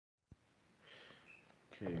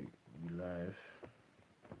Okay, we live.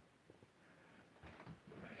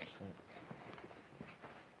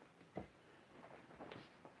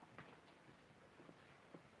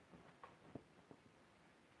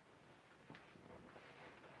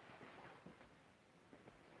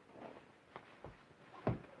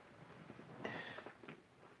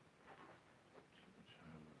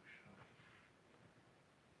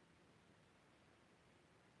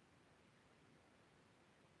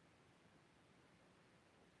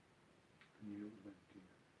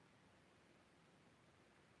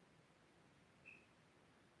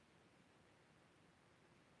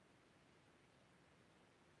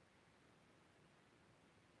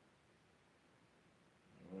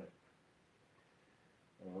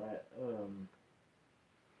 Alright,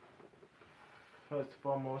 first and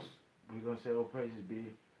foremost, we're gonna say all praises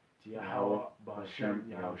be to Yahweh, Ba'Shem,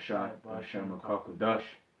 Yahushai, Ba'Shem, Kakodash,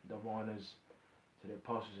 double honors to the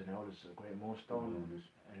apostles and elders of the great millstone,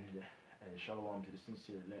 and shalom to the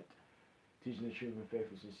sincere elect, teaching the truth and faith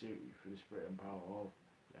and sincerity through the spirit and power of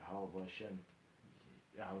Yahweh, Ba'Shem,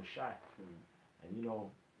 Yahushai. And you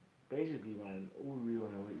know, basically, man, all we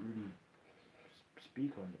want to really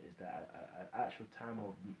speak on is that an actual time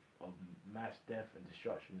of mass death and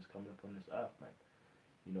destruction is coming upon this earth, man.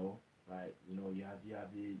 You know, like, you know, you have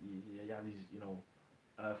these, you know,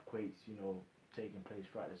 earthquakes, you know, taking place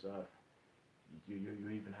throughout this earth. You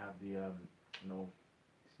even have the you know.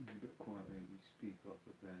 It's a bit quiet when you speak up,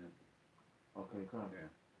 but then. Okay, come on. Yeah.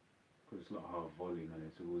 Because it's not high volume and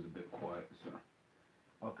it's always a bit quiet, so.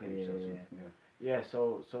 Okay, yeah.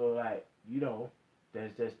 So like, you know,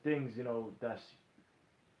 there's things, you know, that's,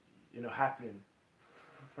 you know, happening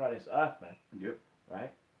throughout this earth, man. Yep.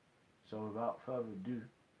 Right? So without further ado,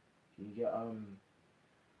 can you get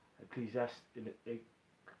Ecclesiastes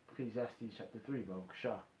chapter 3, bro?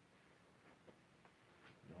 Sure.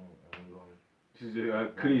 This is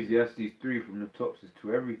Ecclesiastes 3 from the top says,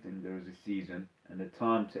 to everything there is a season and a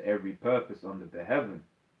time to every purpose under the heaven,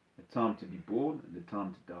 a time to be born and a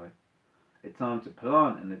time to die, a time to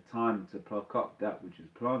plant and a time to pluck up that which is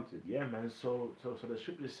planted. Yeah, man. So the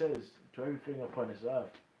scripture says to everything upon this earth,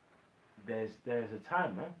 there's a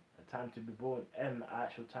time, man, a time to be born and an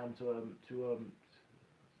actual time to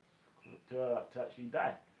actually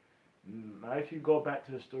die. Now, if you go back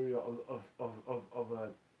to the story of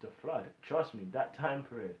the flood, trust me, that time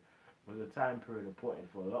period was a time period appointed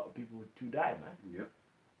for a lot of people to die, man. Yep.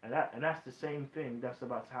 And that's the same thing that's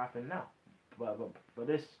about to happen now. But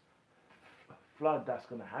this flood that's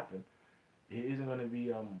gonna happen, it isn't gonna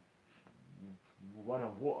be one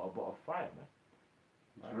of water but of fire,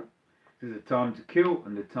 man. Right. There's a time to kill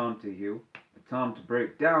and a time to heal, a time to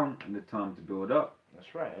break down and a time to build up.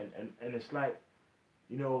 That's right. And it's like,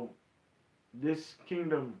 you know, this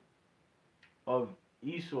kingdom of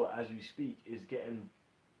Esau, as we speak, is getting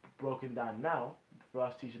broken down now for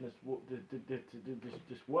us, teaching us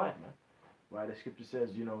this word, man. Right? The scripture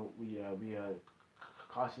says, you know, we are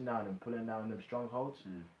casting down and pulling down them strongholds,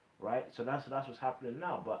 right? So that's what's happening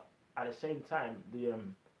now. But at the same time, the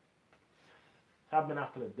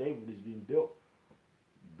tabernacle of David is being built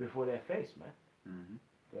before their face, man.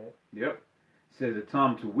 Okay? Yep. It says a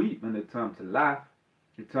time to weep and a time to laugh,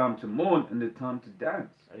 a time to mourn and a time to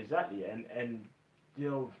dance. Exactly. And you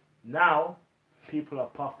know, now people are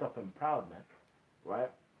puffed up and proud, man.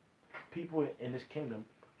 Right? People in this kingdom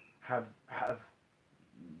have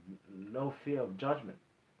no fear of judgment.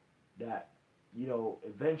 That, you know,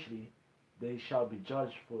 eventually they shall be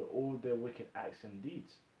judged for all their wicked acts and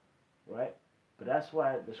deeds. Right? But that's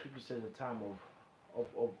why the scripture says a time of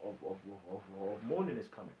mourning is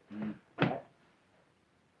coming. Right?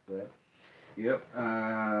 Go ahead. Yep.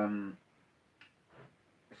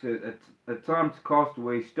 It says a time to cast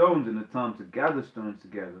away stones and a time to gather stones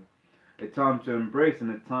together, a time to embrace and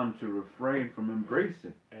a time to refrain from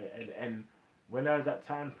embracing. And whenever that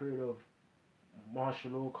time period of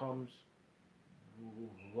martial law comes,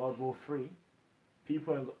 World War III,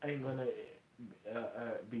 people ain't gonna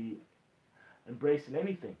be embracing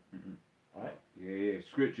anything. Right? Yeah.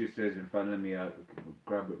 Scripture says, in fact, let me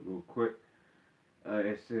grab it real quick.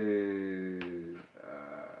 It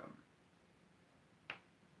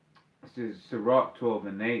says Sirach 12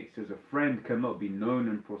 and 8 says, a friend cannot be known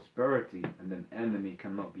in prosperity and an enemy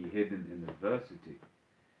cannot be hidden in adversity.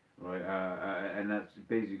 Right? And that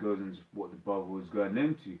basically goes into what the Bible was going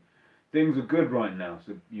into. Things are good right now,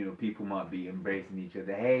 so, you know, people might be embracing each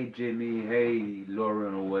other. Hey, Jimmy, hey,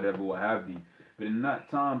 Lauren, or whatever, what have you. But in that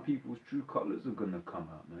time, people's true colors are going to come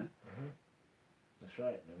out, man. That's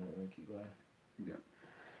right. Let me keep going. Yeah.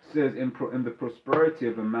 It says, in the prosperity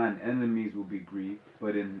of a man, enemies will be grieved,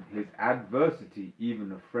 but in his adversity,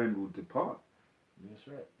 even a friend will depart. That's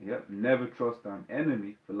right. Yep. Never trust thine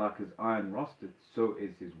enemy, for like as iron rusted, so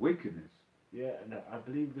is his wickedness. Yeah, and I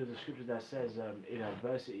believe there's a scripture that says in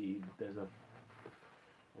adversity there's a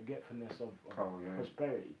forgetfulness of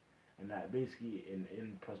prosperity, and that basically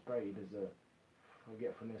in prosperity there's a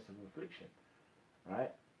forgetfulness of affliction,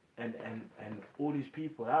 right? And all these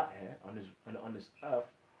people out here on this earth,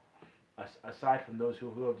 aside from those who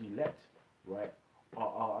are the elect, right,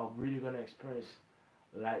 are really gonna experience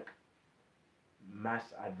like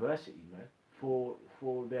mass adversity, man, for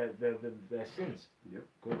their sins. Yep.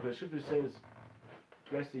 Because the scripture says,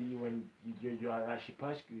 blessed are you when you are actually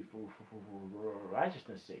persecuted for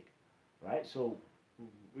righteousness' sake, right? So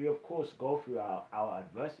we of course go through our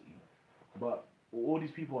adversity, but all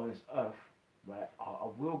these people on this earth, right,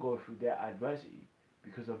 will go through their adversity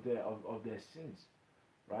because of their sins,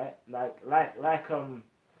 right? Like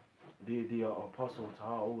the apostle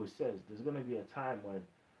Tahar always says, there's gonna be a time when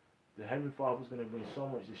the Heavenly Father is gonna bring so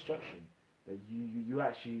much destruction that you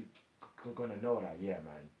actually gonna know that, yeah,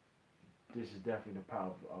 man, this is definitely the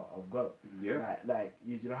power of God. Yeah. Like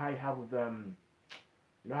you know how you have with you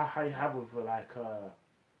know how you have with like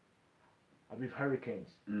I believe hurricanes.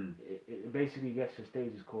 It basically gets to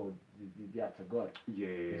stages called the act of God. Yeah.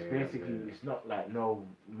 It's basically it's not like no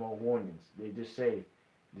more warnings. They just say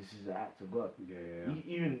this is an act of God. Yeah.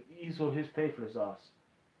 Even Esau, his faithless ass,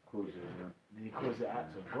 Yeah. he calls it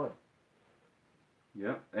act of God.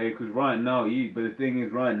 Yeah. Hey, because right now, but the thing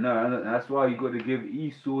is, right now, and that's why you got to give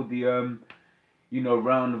Esau the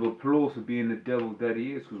round of applause for being the devil that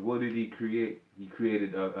he is. Because what did he create? He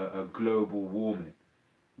created a global warming,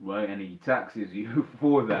 right? And he taxes you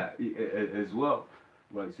for that as well,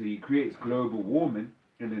 right? So he creates global warming,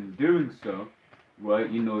 and in doing so, right,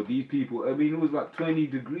 these people. I mean, it was like 20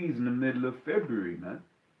 degrees in the middle of February, man.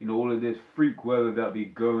 All of this freak weather that be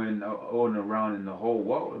going on around in the whole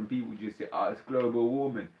world, and people just say, it's global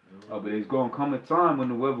warming. But there's gonna come a time when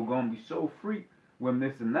the weather gonna be so freak, when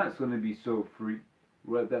this and that's gonna be so freak,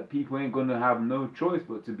 right, that people ain't gonna have no choice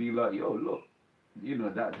but to be like, yo, look,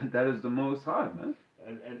 that is the Most High, man.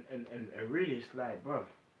 And really, it's like, bro,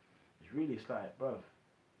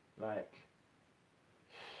 like,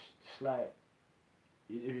 it's like,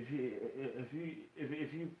 if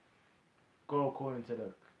you go according to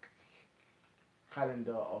the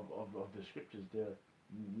calendar of the scriptures, the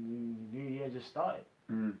new year just started,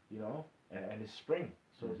 and it's spring,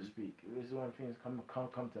 so to speak. This is when things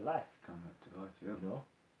come to life.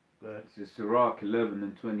 But it's Sirach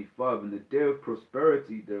 11:25. In the day of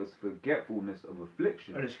prosperity, there is forgetfulness of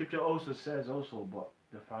affliction. And the scripture also says but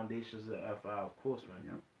the foundations of the earth are, of course, man.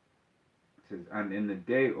 Yeah. It says, and in the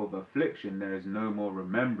day of affliction, there is no more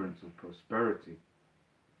remembrance of prosperity.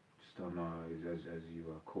 Just don't know as you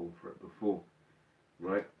called for it before.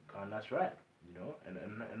 Right. And that's right,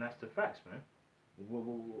 and that's the facts, man.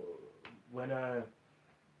 When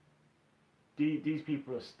these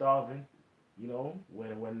people are starving,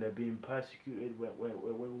 when they're being persecuted, when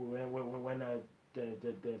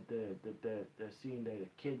they're seeing their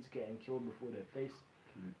kids getting killed before their face,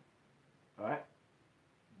 all right,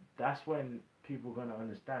 that's when people are gonna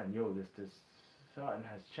understand, this something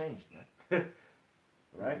has changed, man.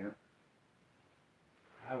 Right. Yeah.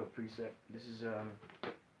 I have a precept. This is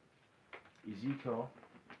Ezekiel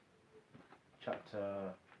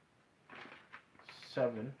chapter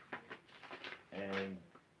 7 and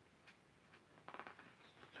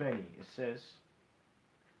 20. It says,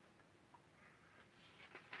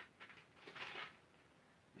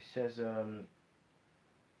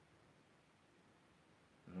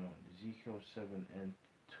 Ezekiel 7 and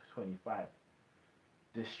 25.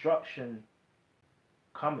 Destruction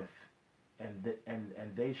cometh, and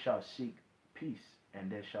they shall seek peace,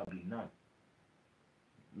 and there shall be none.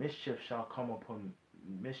 Mischief shall come upon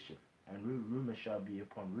mischief, and rumor shall be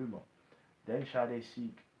upon rumor. Then shall they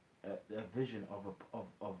seek a vision of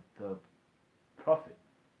the prophet,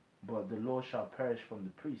 but the law shall perish from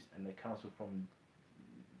the priest, and the counsel from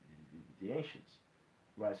the ancients.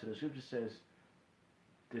 Right. So the scripture says,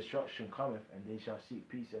 destruction cometh, and they shall seek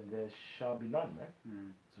peace, and there shall be none,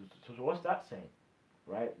 man. So what's that saying?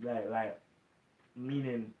 Right? Like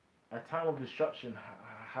meaning a time of destruction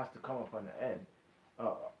has to come upon the end,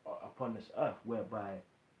 upon this earth, whereby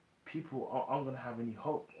people aren't going to have any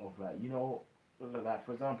hope of like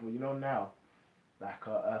for example, now, like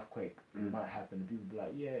an earthquake might happen, and people be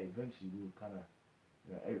like, yeah, eventually we'll kind of,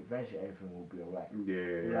 eventually everything will be alright.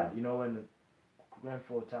 Yeah. Like, when the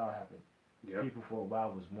Grenfell Tower happened, people for a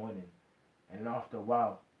while was mourning, and after a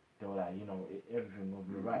while they were like, everything will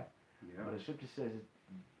be alright. Yeah. But the scripture says,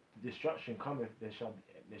 destruction cometh, they shall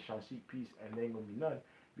seek peace, and there ain't gonna be none,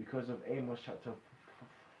 because of Amos chapter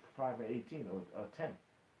 5 and 18 or 10,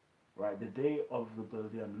 right? The day of the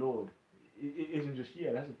Lord, it isn't just,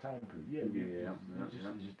 that's a time period. It's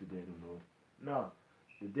just the day of the Lord. No,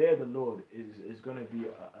 the day of the Lord is going to be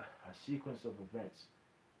a sequence of events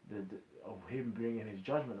of him bringing his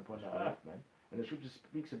judgment upon the earth, man. And the scripture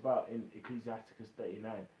speaks about in Ecclesiasticus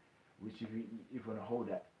 39, which if you want to hold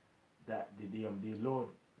that the Lord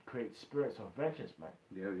creates spirits of vengeance, man.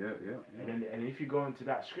 And if you go into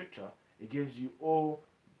that scripture, it gives you all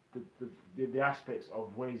the aspects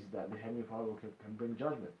of ways that the Heavenly Father can bring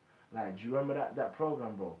judgment. Like, do you remember that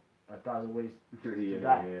program, bro? 1,000 Ways to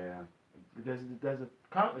Die. There's a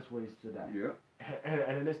countless ways to die.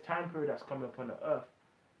 And in this time period that's coming upon the earth,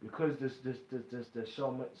 because there's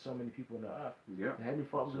so many people on the earth, the Heavenly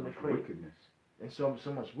Father's going to create wickedness. And so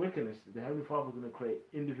much wickedness, the Heavenly Father's going to create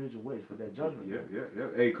individual ways for their judgment.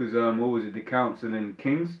 Hey, because what was it, the council in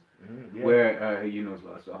Kings? Where it's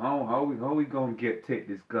like, so how we gonna take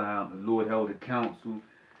this guy out? The Lord held a council,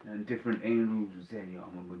 and different angels were saying,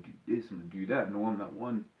 I'm gonna do this, I'm gonna do that, and I'm that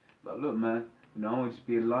one. But look, man, I want to just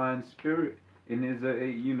be a lion spirit in his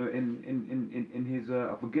in his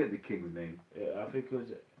I forget the king's name. I think it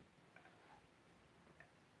was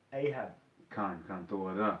Ahab. Can't throw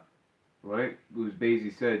it up. Right, it was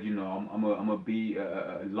basically said, I'm gonna be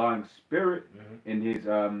a lying spirit in his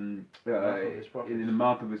in the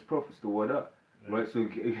mouth of his prophets to what up, right? So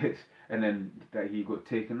and then that he got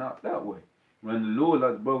taken out that way. When the Lord,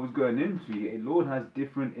 like the brother's going into, the Lord has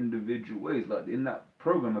different individual ways. Like in that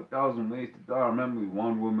program, 1,000 Ways to Die. I remember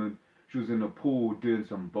one woman, she was in a pool doing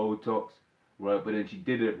some Botox, right? But then she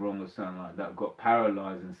did it wrong or something like that, got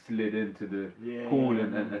paralyzed and slid into the pool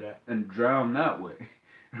and drowned that way.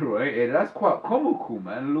 Right, and that's quite comical,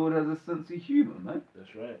 man. The Lord has a sense of humor, man.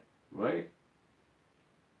 That's right. Right?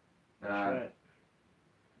 That's right.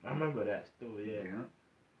 I remember that still,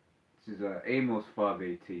 This is Amos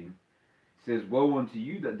 5:18. It says, "Woe unto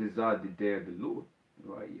you that desire the day of the Lord."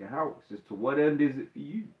 Right, Yahweh says, "To what end is it for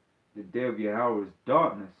you? The day of Yahweh is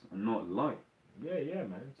darkness and not light." Yeah,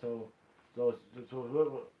 man. So when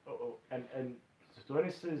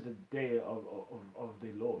it says the day of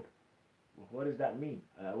the Lord, what does that mean?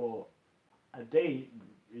 Well, a day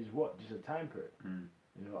is what? Just a time period.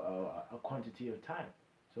 A quantity of time.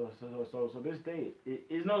 So this day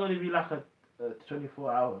it's not going to be like a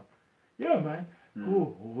 24-hour. Yeah, man.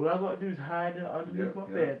 Cool. What I got to do is hide underneath my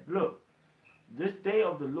bed. Look, this day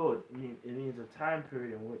of the Lord, it means a time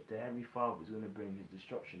period in which the Heavenly Father is going to bring his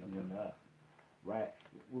destruction upon the earth. Right?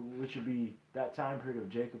 Which would be that time period of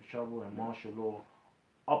Jacob's trouble and martial law,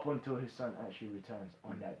 up until his son actually returns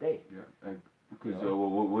on that day. Because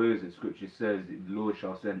what is it? Scripture says the Lord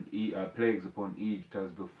shall send plagues upon Egypt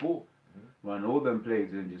as before. Right, and all them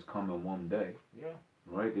plagues didn't just come in one day.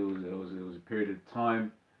 Right, it was a period of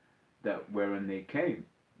time that wherein they came.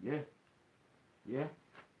 That's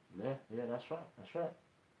right.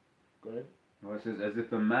 Good. Well, it says, as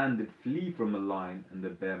if a man did flee from a lion and the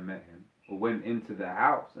bear met him, or went into the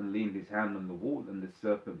house and leaned his hand on the wall and the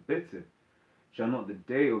serpent bit him. Shall not the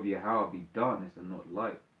day of Yahweh be darkness and not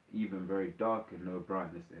light, even very dark and no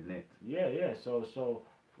brightness in it? So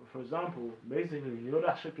for example, basically,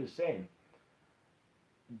 that scripture is saying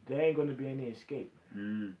there ain't gonna be any escape.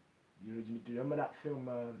 Do you remember that film?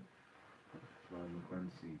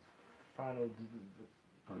 Final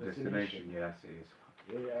Destination. Yes, it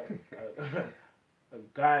is.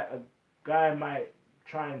 A guy might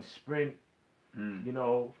try and sprint.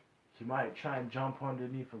 He might try and jump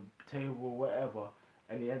underneath a table or whatever,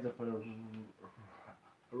 and he ends up on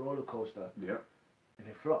a roller coaster. And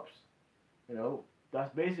it flops.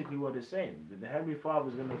 That's basically what it's saying. The Heavenly Father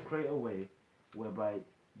is going to create a way whereby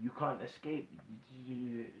you can't escape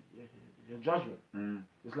your judgment.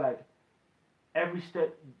 It's like every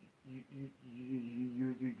step you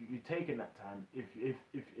take in that time, if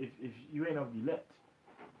you ain't of the elect,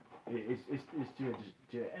 it's to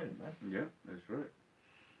your end, man. That's right.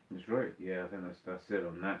 That's right. I think that's it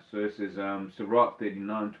on that. So it says, Sirach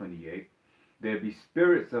 39:28, there be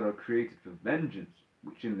spirits that are created for vengeance,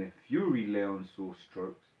 which in their fury lay on sore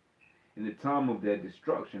strokes. In the time of their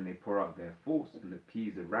destruction they pour out their force and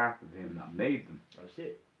appease the wrath of him that made them. That's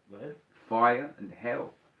it. Go ahead. Fire and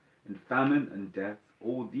hell, and famine and death,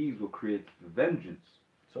 all these were created for vengeance.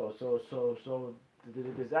 So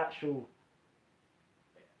there's actual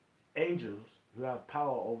angels who have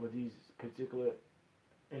power over these particular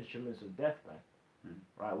instruments of death, man.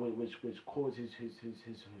 Right, which cause his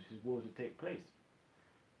will to take place.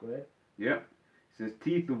 Go ahead. It says,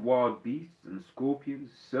 teeth of wild beasts and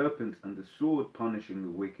scorpions, serpents, and the sword punishing the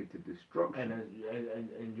wicked to destruction.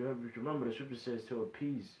 And you remember the scripture says to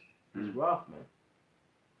appease his wrath, man.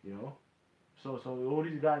 So all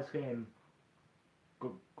these guys saying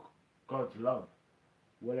God's love.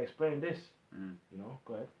 Well, explain this. You know,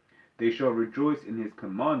 go ahead. They shall rejoice in his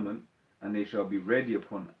commandment, and they shall be ready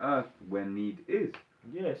upon earth when need is.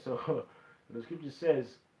 Yeah, so the scripture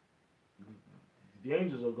says the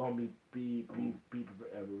angels are gonna be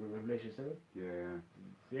Revelation 7. Yeah.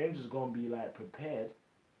 The angels are gonna be like prepared,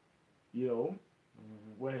 you know,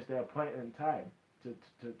 when it's their appointed time to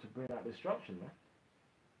bring out destruction, man.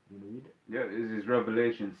 You read it? Yeah, this is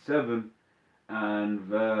Revelation 7 and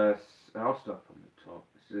verse. I'll start from the top.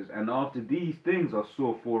 It says, "And after these things I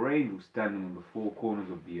saw four angels standing on the four corners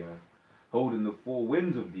of the earth, holding the four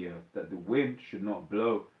winds of the earth, that the wind should not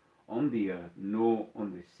blow on the earth, nor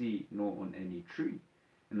on the sea, nor on any tree.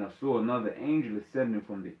 And I saw another angel ascending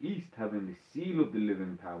from the east, having the seal of the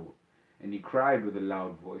living power. And he cried with a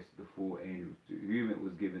loud voice to the four angels, to whom it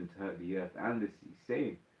was given to hurt the earth and the sea,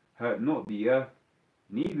 saying, Hurt not the earth,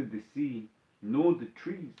 neither the sea, nor the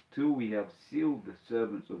trees, till we have sealed the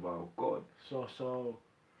servants of our God." So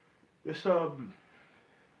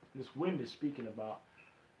this wind is speaking about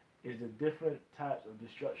is the different types of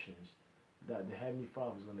destructions that the Heavenly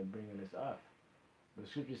Father is going to bring on this earth. The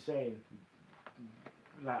scripture is saying,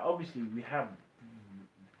 like, obviously we have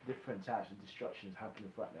different types of destructions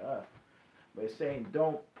happening throughout the earth, but it's saying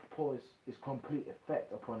don't pour its complete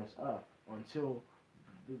effect upon this earth until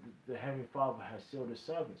the Heavenly Father has sealed his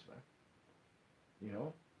servants, man. You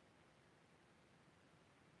know?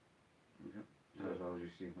 Yeah. That's what I was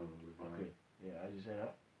just saying. Okay. Yeah, I just say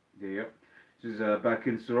that. Yeah. This is back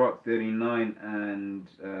in Sirach 39 and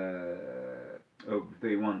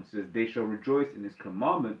 31. It says, "They shall rejoice in his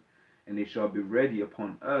commandment, and they shall be ready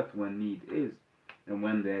upon earth when need is. And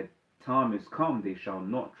when their time is come, they shall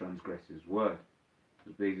not transgress his word."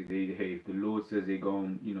 So basically, hey, if the Lord says they're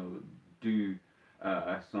going, you know, do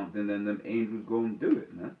something, then them angels go and do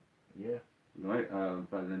it, man. Yeah. Right.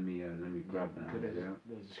 But let me grab that.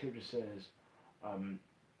 The scripture says,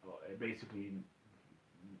 basically,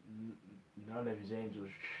 none of his angels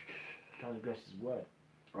transgress his word.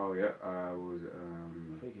 Oh yeah. What was it?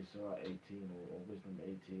 I think it's 18 or Wisdom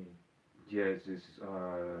 18. Yeah, it's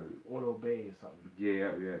all obey or something.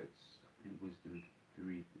 Yeah. It's I think Wisdom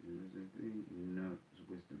 3. Wisdom 3? No, it's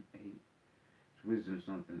Wisdom 8. It's Wisdom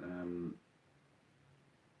something.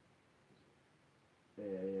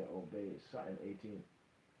 Yeah, obey. It's something 18.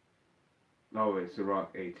 Oh, it's Sirach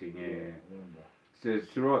 18. Yeah. Remember. It says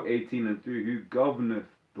Sirach 18 and 3. "Who governeth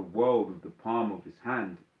the world with the palm of his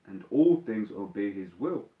hand, and all things obey his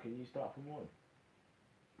will." Can you start from one?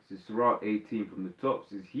 It says Sirach 18 from the top. It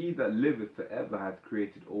says, "He that liveth forever hath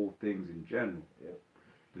created all things in general. Yep.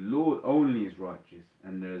 The Lord only is righteous,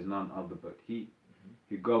 and there is none other but he.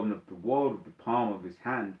 He governeth the world with the palm of his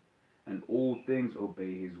hand, and all things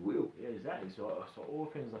obey his will." Yeah, exactly. So all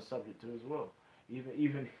things are subject to his will.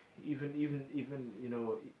 Even you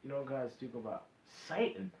know guys talk about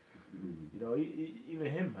Satan. You know, even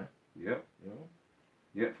him, man. Yep. You know.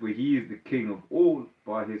 Yet, for he is the king of all,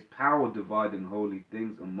 by his power dividing holy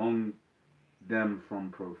things among them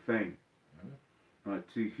from profane. Right,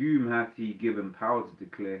 "to whom hath he given power to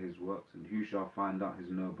declare his works, and who shall find out his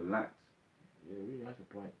noble acts?" Yeah, really, that's the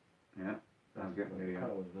point. Yeah. That's Okay. the point. Yeah.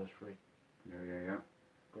 That was verse 3. Yeah.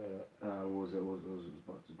 Go ahead. What was it? Was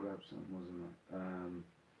about to grab something, wasn't I?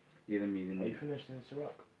 Yeah, let Are me. you finished in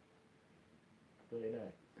Sirach?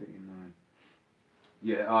 39. 39.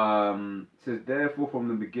 Yeah, it says, "Therefore from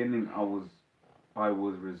the beginning I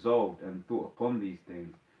was resolved and thought upon these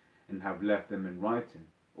things, and have left them in writing.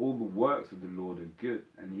 All the works of the Lord are good,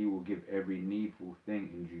 and he will give every needful thing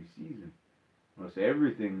in due season." Well, so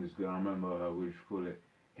everything is good. I remember we used to call it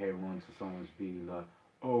hearing on to someone's being like,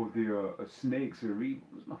 "Oh, the snakes are evil."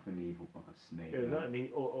 There's nothing evil about a snake. Yeah, not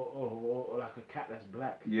neat. Or like a cat that's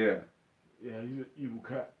black. Yeah. Yeah, he's an evil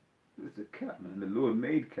cat. It's a cat, man. The Lord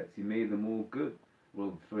made cats. He made them all good.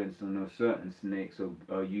 Well, for instance, certain snakes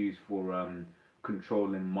are used for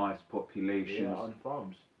controlling mice populations. Yeah, on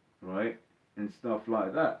farms. Right? And stuff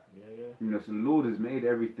like that. Yeah. You know, so the Lord has made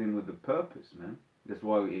everything with a purpose, man. That's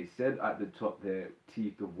why it said at the top there,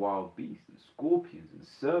 teeth of wild beasts and scorpions and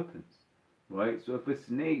serpents. Right? So if a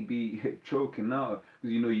snake be choking out,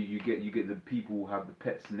 because you know you get the people who have the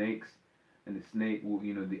pet snakes, and the snake will,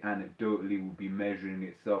 you know, the anecdotally will be measuring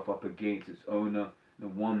itself up against its owner,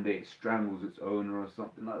 and one day it strangles its owner or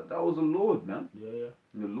something like that. That was the Lord, man. Yeah.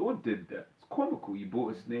 And the Lord did that. It's comical. You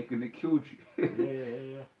bought a snake and it killed you.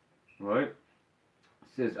 Yeah. Right? It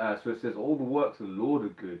says, so it says, all the works of the Lord are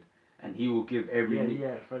good, and he will give every...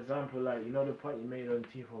 Yeah. For example, like, you know the point you made on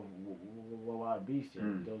teeth of wild beasts,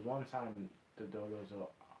 yeah? There was one time that there was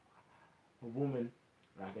a woman,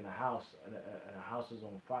 like, in a house, and a house was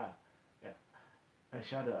on fire. Yeah. and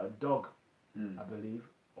she had a dog, Mm. I believe,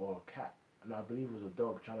 or a cat. And I believe it was a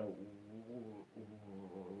dog trying to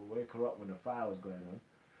wake her up when the fire was going on.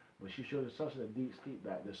 But she showed such a deep sleep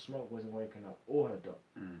that the smoke wasn't waking up or her dog.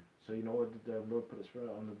 Mm. So you know what the Lord put the spirit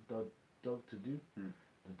on the dog to do? Mm.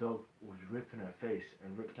 The dog was ripping her face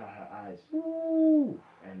and ripped out her eyes. Ooh.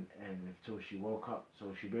 And until she woke up.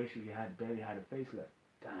 So she basically barely had a face left.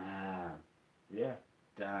 Damn. Yeah.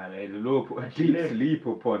 Damn. Hey, the Lord put a And she deep lived. sleep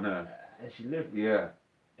upon her. And she lived. Yeah.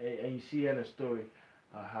 And you see in the story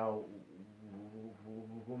how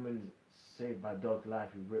woman saved by dog's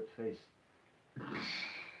life with ripped face.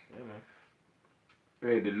 Yeah, man.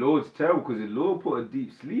 Hey, the Lord's terrible because the Lord put a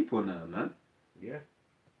deep sleep on her, man. Yeah.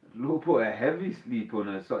 The Lord put a heavy sleep on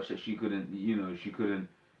her such that she couldn't, she couldn't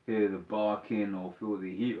hear the barking or feel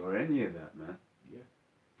the heat or any of that, man. Yeah.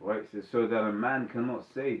 Right? So that a man cannot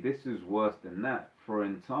say, this is worse than that, for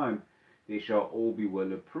in time they shall all be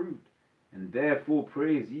well approved. And therefore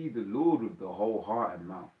praise ye the Lord with the whole heart and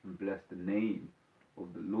mouth, and bless the name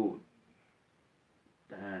of the Lord.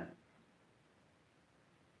 Damn.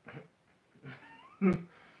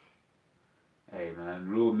 Hey man,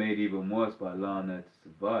 the Lord made even worse by allowing her to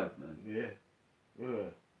survive, man. Yeah.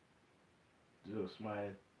 Yeah. Just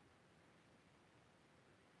smiling.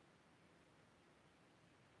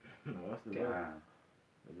 No, that's the Lord. Damn.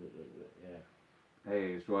 Yeah.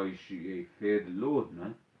 Hey, that's why you should fear the Lord,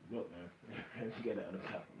 man. Look, man. Get out of the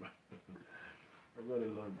camera, man. I'm gonna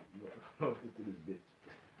love to this bitch.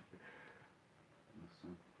 That's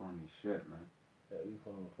some funny shit, man. Yeah, we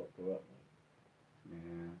fucking fucked her up, man.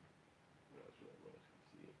 Yeah. That's what I was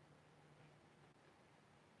see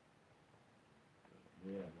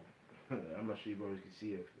it. Yeah, man. I'm not sure you boys can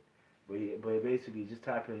see it, but basically just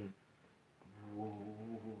type in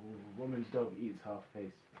woman's dog eats half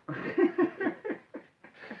face.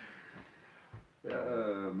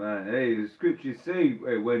 Man, hey, the scriptures say,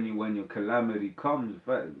 hey, when your calamity comes, in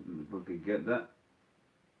fact, if we could get that.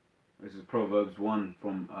 This is Proverbs 1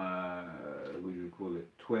 from, what do you call it,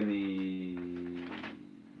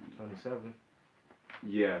 27.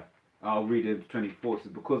 Yeah, I'll read it, 24. It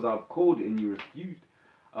says, because I've called and you refused,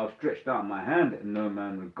 I've stretched out my hand and no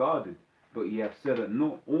man regarded, but ye have said at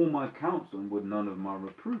naught all my counsel and would none of my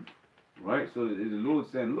reproof. Right? So the Lord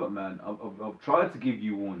saying, look, man, I've tried to give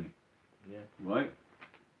you warning. Yeah. Right?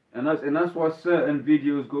 And that's why certain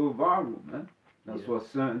videos go viral, man. That's Yeah. why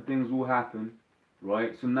certain things will happen,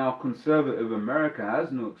 right? So now conservative America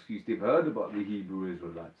has no excuse. They've heard about the Hebrew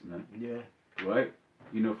Israelites, man. Yeah. Right?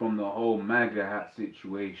 From the whole MAGA hat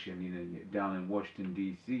situation, down in Washington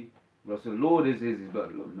D.C. Well, so the Lord is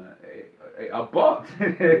but look, man, I barked.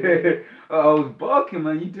 I was barking,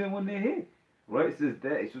 man. You didn't want to hear. Right? It says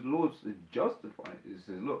that. It says the Lord is justified. It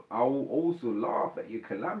says, look, I will also laugh at your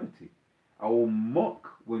calamity. I will mock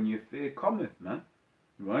when your fear cometh, man.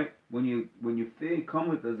 Right? When your fear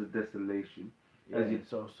cometh as a desolation. Yeah. As you,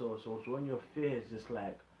 So when your fear is just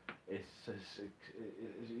like it's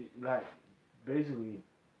like basically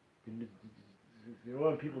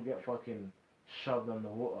when people get fucking shoved on the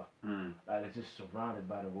water, like they're just surrounded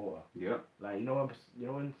by the water. Yeah. Like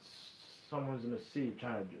when someone's in the sea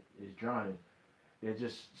is drowning, they're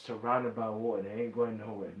just surrounded by water. They ain't going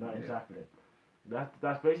nowhere. Nothing's happening.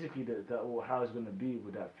 That's basically how it's gonna be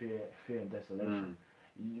with that fear and desolation.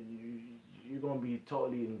 You're gonna be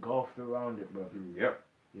totally engulfed around it, bro. Yep.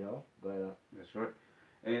 But that's right.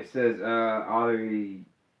 And it says, I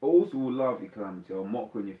also will laugh at your calamity, or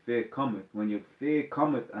mock when your fear cometh. When your fear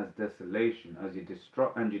cometh as desolation, as your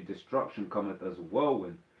destruction cometh as a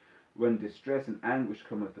whirlwind. When distress and anguish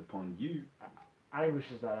cometh upon you. Anguish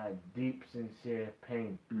is like deep, sincere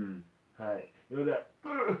pain. Like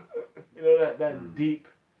that deep.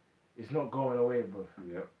 It's not going away, bro.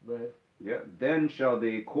 Yep. But yeah. Then shall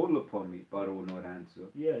they call upon me, but I will not answer.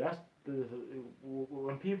 Yeah, that's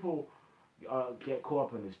when people get caught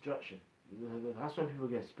up in destruction. That's when people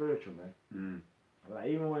get spiritual, man. Like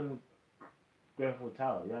even when Grenfell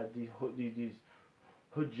Tower, you had these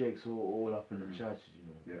hood jakes all up in the churches,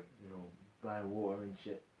 buying water and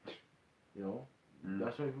shit.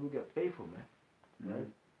 That's when people get faithful, man. Right?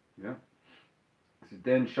 Yeah. So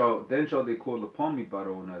then shall they call upon me, but I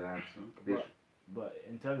will not answer. But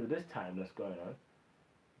in terms of this time that's going on,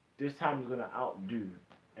 this time is gonna outdo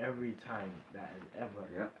every time that has ever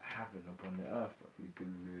happened upon the earth. Bro. You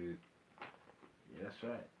can. Yeah, that's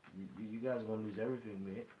right. You guys are gonna lose everything,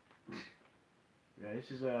 mate. Yeah,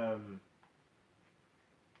 this is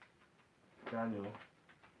Daniel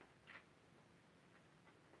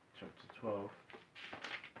chapter 12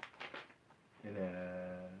 in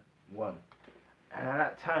 1. And at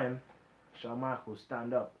that time shall Michael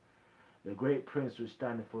stand up, the great prince was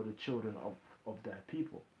standing for the children of of thy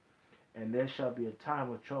people. And there shall be a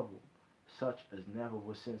time of trouble, such as never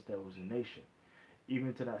was since there was a nation,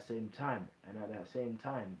 even to that same time. And at that same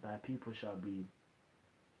time thy people shall be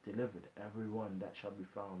delivered, every one that shall be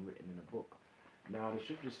found written in a book. Now the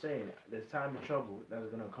scripture is saying there's time of trouble that is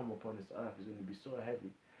going to come upon this earth is going to be so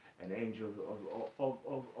heavy, and the angel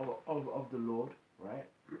of the Lord, right,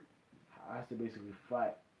 has to basically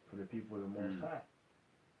fight for the people of the Most High,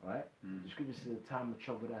 right? The scripture says a time of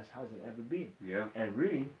trouble that hasn't ever been. Yeah. And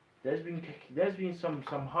really, there's been some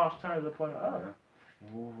harsh times upon earth. Yeah.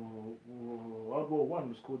 World War One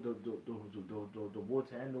was called the war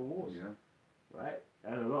to end the wars. Yeah. Right?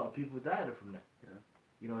 And a lot of people died from that. Yeah.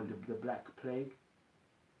 You know, the Black Plague.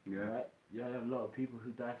 Yeah. Right? Yeah, a lot of people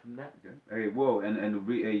who died from that. Yeah. Hey, well,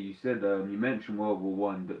 hey, you said you mentioned World War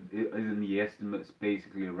One. Isn't the estimates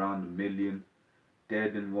basically around 1 million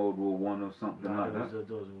dead in World War One or something like that?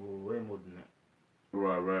 Those were way more than that.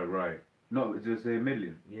 Right. No, just say 1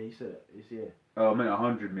 million. Yeah, you said it. It's yeah. Oh, I meant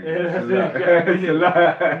 100 million. Yeah, it's a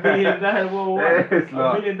lot. A million died in World War One. It's a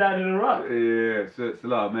million died in Iraq. Yeah, so it's a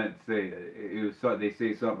lot. I meant to say it was. They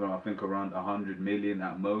say something. I think around 100 million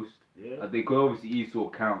at most. Yeah. They could obviously Esau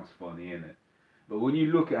counts funny, innit? But when you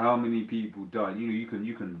look at how many people died, you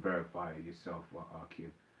can verify it yourself, Akil.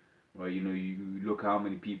 Right? You look how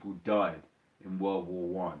many people died in World War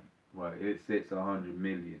One. Right? It sits 100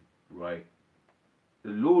 million. Right?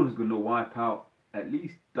 The Lord is gonna wipe out at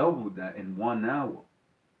least double that in 1 hour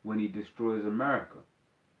when He destroys America.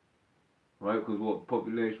 Right? Because what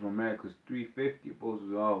population of America is 350. Opposed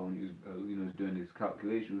to when he was doing his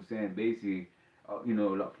calculation, was saying basically,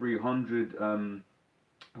 like 300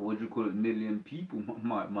 million people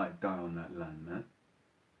might die on that land, man.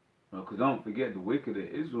 Because don't forget, the wicked of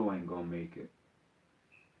Israel ain't gonna make it.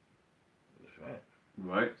 That's right.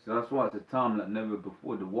 Right? So that's why it's a time like never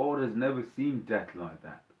before. The world has never seen death like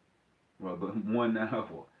that. Right? But in 1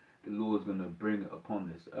 hour, the Lord's gonna bring it upon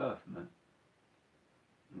this earth, man.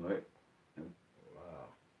 Right? Wow.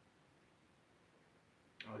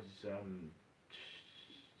 I was just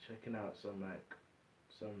checking out some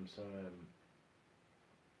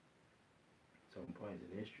points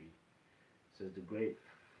in history. It says the Great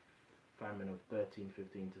Famine of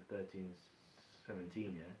 1315 to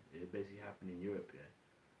 1317. Yeah, it basically happened in Europe. Yeah,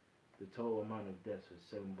 the total amount of deaths was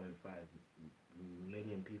 7.5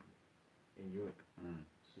 million people in Europe.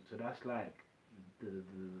 So that's like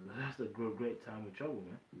that's a great time of trouble,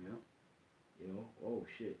 man. Yeah. You know, oh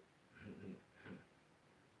shit.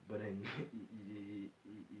 But then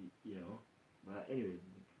but anyway,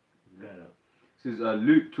 got up. It says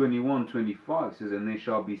Luke 21:25 says, and there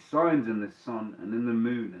shall be signs in the sun and in the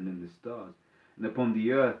moon and in the stars, and upon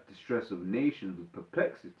the earth distress of nations with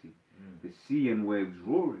perplexity, the sea and waves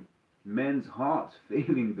roaring, men's hearts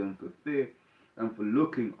failing them for fear, and for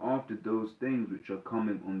looking after those things which are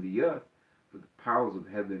coming on the earth, for the powers of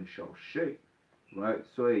heaven shall shake. Right?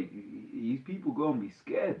 So hey, these people gonna be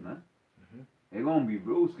scared, man. They're gonna be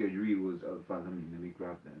real scared. You read was let me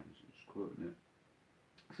grab that and just quoting it.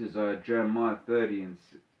 This is Jeremiah 30 and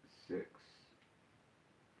 6.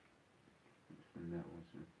 And that was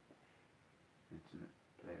internet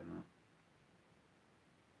player now.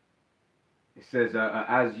 It says,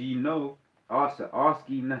 as ye know, ask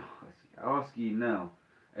ye now,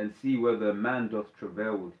 and see whether a man doth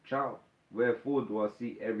travail with child. Wherefore do I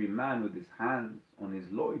see every man with his hands on his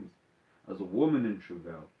loins, as a woman in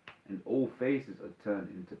travail, and all faces are turned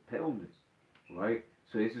into paleness. Right?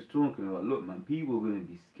 So this is talking about, look, man, people are going to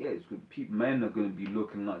be scared. Men are going to be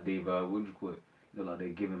looking like they've, like they're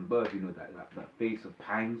giving birth, that face of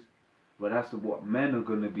pangs. But that's what men are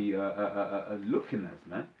going to be looking at,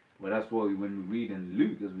 man. But that's why when we read in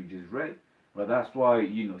Luke, as we just read, but that's why,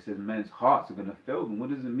 it says men's hearts are going to fail them. What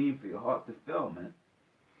does it mean for your heart to fail, man?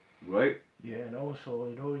 Right? Yeah, and also,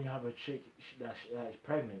 when you have a chick that's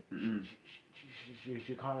pregnant,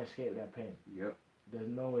 she can't escape that pain. Yep. There's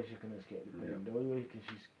no way she can escape the pain. The only way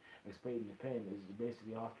she's escaping the pain is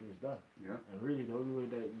basically after it's done. Yeah. And really, the only way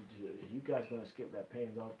that you guys gonna escape that pain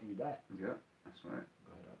is after you die. Yeah, that's right.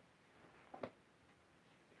 Go ahead.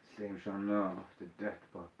 Same shall know after death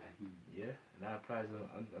by pain. Yeah, and that applies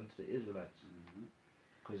unto the Israelites.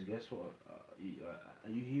 Because guess what?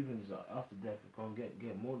 You heathens after death are gonna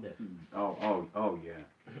get more death. Oh yeah.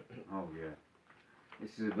 Oh yeah.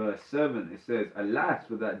 This is verse 7. It says, alas,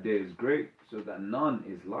 for that day is great, so that none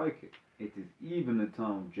is like it. It is even the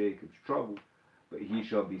time of Jacob's trouble, but he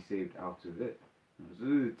shall be saved out of it. So this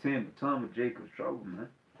is the time of Jacob's trouble, man.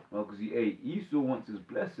 Well, because Esau wants his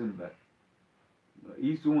blessing back.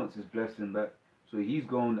 Esau wants his blessing back. So he's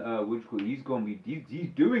going, he's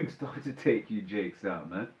doing stuff to take you Jakes out,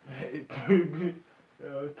 man.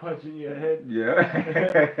 Punching your head.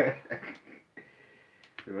 Yeah.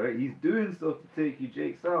 Right? He's doing stuff to take you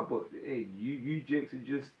Jakes out, but hey, you Jakes are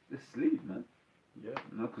just asleep, man. Yeah.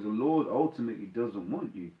 No, because the Lord ultimately doesn't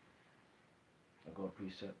want you. I got a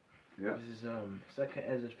precept. Yeah. This is 2nd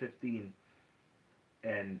Ezra 15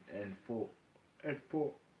 and 4 and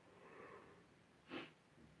 4.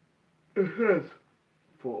 It says,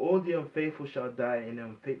 "For all the unfaithful shall die in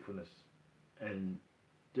unfaithfulness," and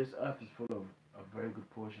this earth is full of a very good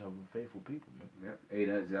portion of unfaithful people, man. Yeah. Hey,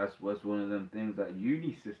 that's what's one of them things that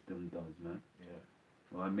uni system does, man. Yeah.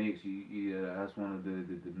 Well, it makes you that's one of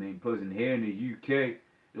the main pros. And here in the UK,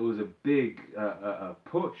 there was a big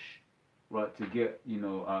push, right, to get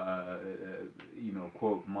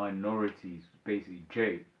quote minorities, basically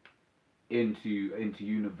J, into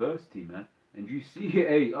university, man. And you see,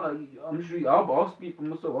 hey, I'm sure I'll speak for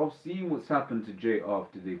myself. I've seen what's happened to J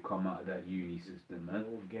after they've come out of that uni system, man.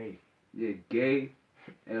 They're all gay. Yeah, gay,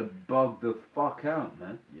 and bug the fuck out,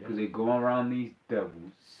 man. Yeah. Because they go around these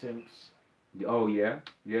devils. Simps. Oh yeah.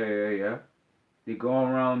 They go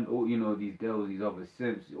around all these devils, these other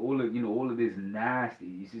simps, all of this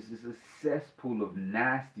nasty. It's a cesspool of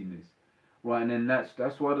nastiness, right? And then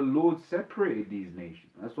that's why the Lord separated these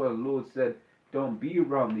nations. That's why the Lord said, don't be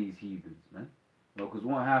around these heathens, man. Because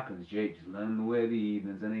what happens, Jake, just learn the way of the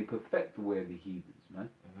heathens, and they perfect the way of the heathens, man.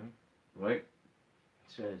 Mm-hmm. Right?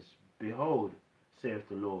 It says, "Behold, saith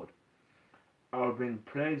the Lord, I will bring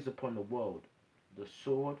plagues upon the world, the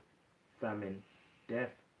sword, famine,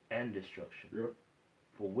 death, and destruction. Yep.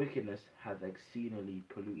 For wickedness hath exceedingly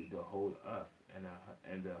polluted the whole earth,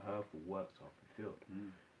 and the hurtful works are fulfilled.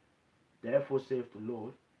 Therefore saith the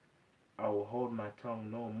Lord, I will hold my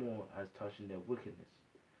tongue no more as touching their wickedness,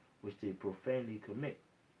 which they profanely commit.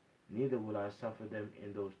 Neither will I suffer them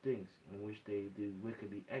in those things in which they do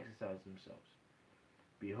wickedly exercise themselves.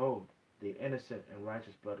 Behold, the innocent and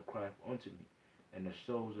righteous blood crieth unto me, and the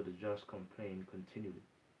souls of the just complain continually."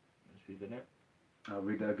 Let's read that. I'll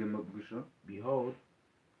read that again, Bishop. "Behold,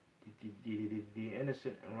 the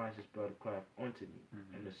innocent and righteous blood crieth unto me,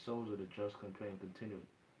 and the souls of the just complain continually."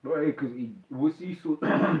 Right, because what's Esau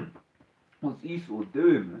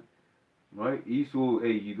doing, man? Right? Esau,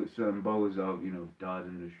 hey, you got certain brothers that have, died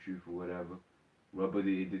in the truth or whatever. Right, but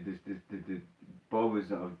the brothers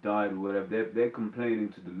that have died or whatever, they're complaining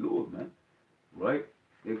to the Lord, man. Right?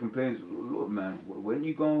 They're complaining to the Lord, man. When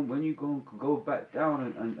you going go back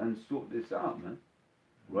down and sort this out, man?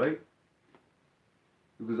 Right?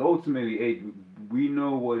 Because ultimately, hey, we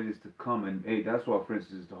know what is to come, and hey, that's why, for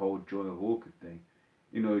instance, the whole Joy Hawker thing.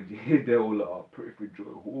 They're all like, "Oh, pray for Joy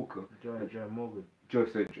Hawker." Joy Morgan.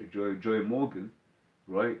 Joy Morgan,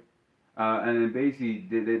 right? And then basically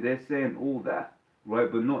they're saying all that,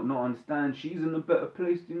 right? But not understand she's in a better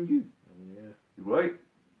place than you, Yeah. right?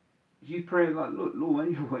 She's praying like, look,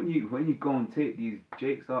 Lord, when you go and take these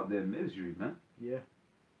Jakes out their misery, man. Yeah.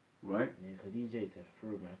 Right? Yeah, because these Jakes are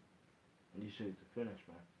through, man. And these Jakes are finished,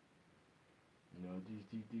 man.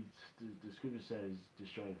 The scripture says,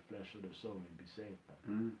 "Destroy the flesh of the soul and be saved,"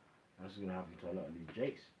 man. That's gonna happen to a lot of these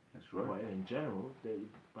Jakes. That's right. But in general,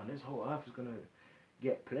 this whole earth is gonna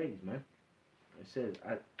get plagues, man. It says,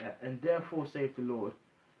 "And therefore saith the Lord,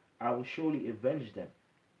 I will surely avenge them."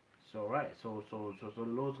 So right, so the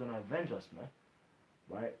Lord's gonna avenge us, man.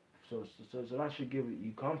 Right? So that should give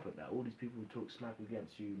you comfort that all these people who talk smack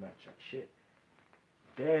against you, man, chat shit,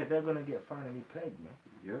 they're gonna get finally plagued, man.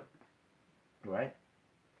 Yeah. Right?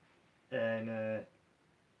 And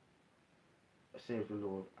saith the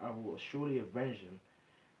Lord, I will surely avenge them,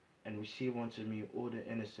 and receive unto me all the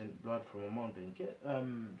innocent blood from among them. Get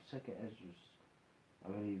 2nd Ezra,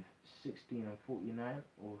 I believe 16 and 49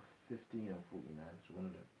 or 15 and 49. It's one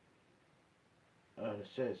of them. It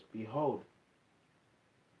says, "Behold,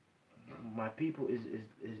 my people is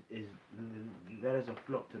that is a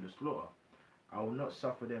flock to the slaughter. I will not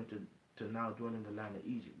suffer them to now dwell in the land of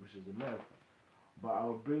Egypt," which is America. "But I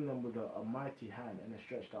will bring them with a mighty hand and a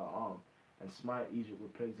stretched out arm, and smite Egypt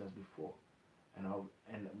with plagues as before, and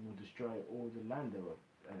will destroy all the land thereof."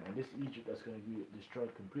 And this Egypt that's going to be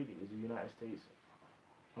destroyed completely is the United States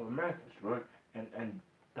of America. That's right. And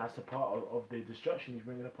that's a part of the destruction he's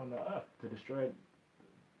bringing upon the earth, to destroy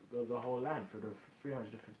the whole land for the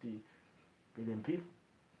 350 billion people.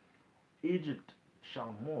 "Egypt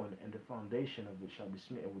shall mourn, and the foundation of it shall be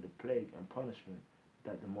smitten with a plague and punishment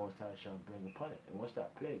that the Most High shall bring upon it." And what's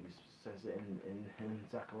that plague? It says it in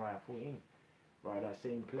Zechariah 14. Right, that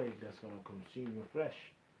same plague that's going to consume your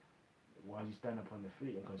flesh while you stand up on the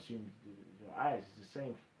feet and consume your eyes. It's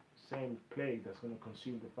the same plague that's going to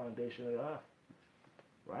consume the foundation of the earth.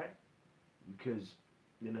 Right? Because,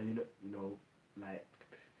 like,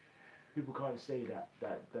 people can't say that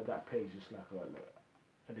plague is just like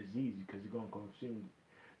a disease, because they're gonna consume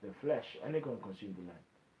the flesh and they're gonna consume the land,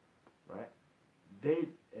 right?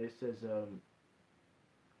 It says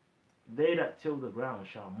they that till the ground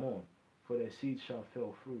shall mourn, for their seed shall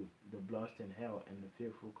fall through the blast in hell and the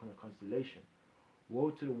fearful constellation. Woe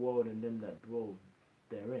to the world and them that dwell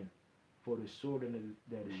therein, for the sword and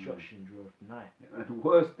their destruction draweth nigh. And the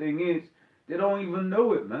worst thing is, they don't even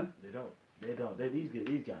know it, man. They don't. These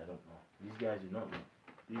guys don't know. These guys do not know.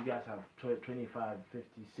 These guys have 25,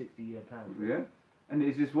 50, 60 year plans. Yeah. And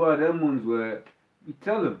it's just one of them ones where you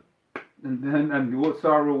tell them, and what's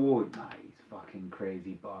our reward? Nah, he's fucking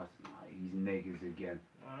crazy boss. Nah, he's niggas again.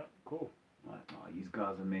 Alright, cool. Like, nah, these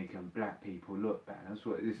guys are making black people look bad. That's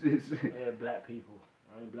what this is. Yeah, black people.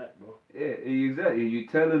 I ain't black, bro. Yeah, exactly.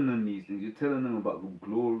 You're telling them these things. You're telling them about the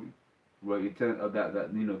glory, right? You're telling that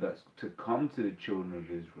that's to come to the children of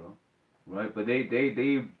Israel, right? But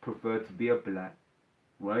they prefer to be a black,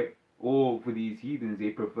 right? Or for these heathens, they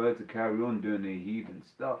prefer to carry on doing their heathen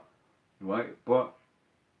stuff, right? But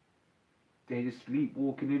they just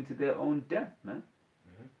sleepwalking into their own death, man.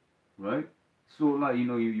 Right? So like, you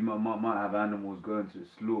might have animals going to the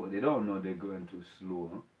slaughter. They don't know they're going to a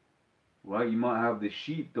slaughter. Right? You might have the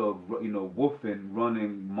sheepdog, woofing,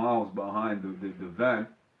 running miles behind the van,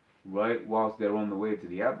 right? Whilst they're on the way to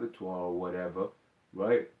the abattoir or whatever,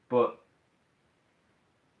 right? But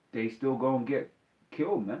they still go and get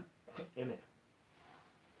killed, man. In it.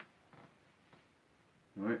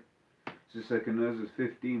 Right? So second Ezra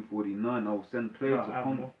 15:49, I'll send plagues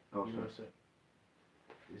upon. Oh, sorry.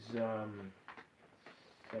 It's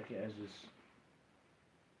second Ezra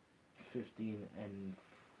 15 and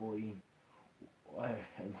 14.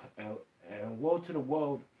 And woe to the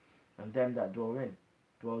world and them that dwell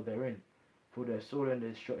therein, for their sword and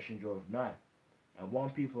their destruction draweth nigh. And one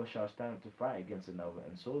people shall stand up to fight against another,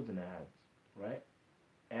 and swords in their hands, right?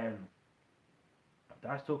 And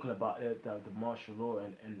that's talking about the martial law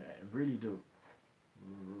and really the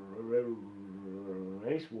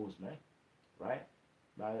race wars, man, right?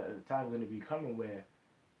 Now the time going to be coming where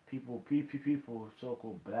people,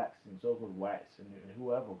 so-called blacks and so-called whites and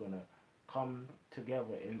whoever, going to come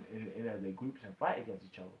together in their groups and fight against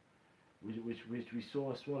each other, which we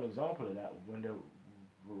saw a small example of that when the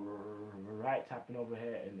riots happened over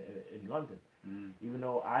here in London. Even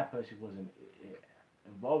though I personally wasn't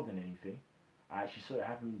involved in anything, I actually saw it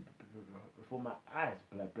happen before my eyes.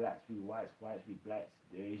 Blacks v whites, whites v blacks,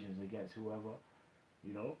 the Asians against whoever,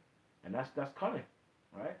 and that's coming,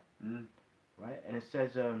 right? Right, and it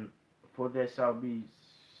says, for there shall be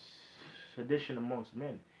sedition amongst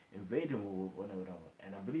men, invading one another.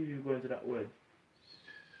 And I believe if you go into that word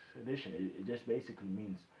sedition, it just basically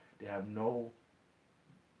means they have no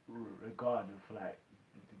regard for like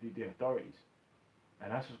the authorities,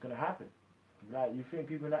 and that's what's gonna happen. Like, you think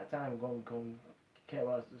people in that time are gonna care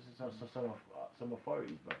about some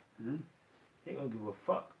authorities, but they ain't gonna give a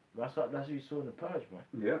fuck. That's what you saw in the Purge, man.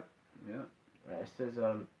 Yeah. Right, it says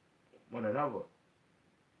one another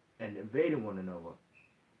and invading one another,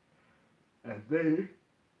 and they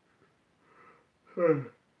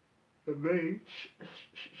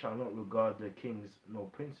shall not regard their kings nor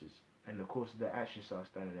princes, and the course of their actions shall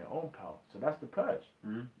stand in their own power. So that's the Purge.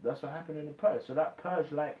 That's what happened in the Purge. So that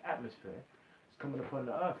Purge-like atmosphere is coming upon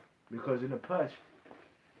the earth, because in the Purge,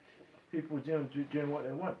 people doing what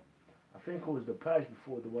they want. I think it was the Purge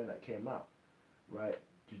before the one that came out, right?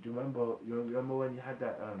 Do you remember? You remember when you had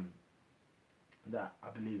that I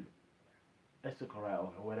believe Issachar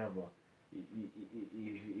or whatever?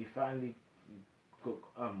 He finally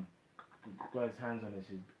got his hands on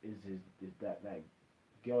that like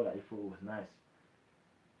girl that he thought was nice,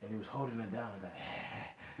 and he was holding her down like,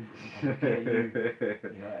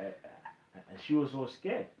 and she was all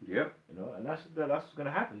scared. Yep. And that's what's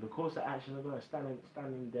gonna happen. The course of action are gonna stand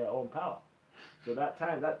in their own power. So that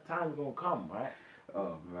time's gonna come, right?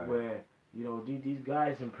 Oh man. Where these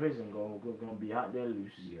guys in prison gonna be out there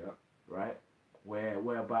loose. Yeah. Right.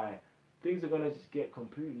 Whereby things are gonna just get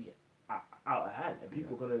completely out of hand, and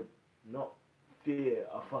people are gonna not fear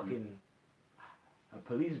a fucking a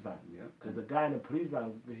police van. Yeah. Because the guy in the police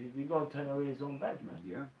van, he's gonna turn away his own badge, man.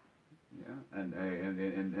 Yeah. And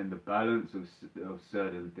the balance of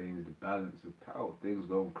certain things, the balance of power, things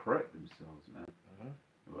gonna correct themselves, man.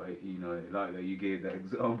 Right, like you gave that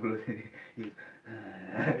example.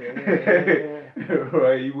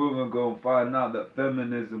 Right, you wouldn't go and find out that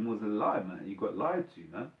feminism was a lie, man. You got lied to,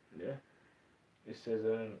 man. Yeah. It says,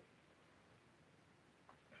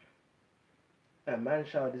 a man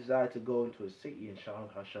shall desire to go into a city and shall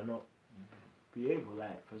not be able.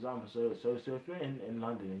 Like, for example, so if you're in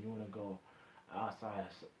London and you want to go outside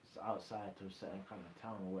to a certain kind of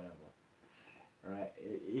town or whatever, right?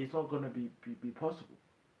 It's not gonna be possible.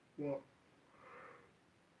 Well,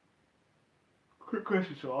 quick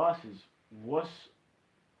question to ask is, what's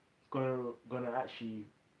gonna actually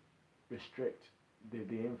restrict the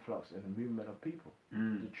influx and the movement of people?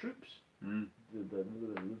 The troops, the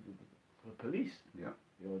police. Yeah.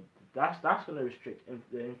 You know, that's gonna restrict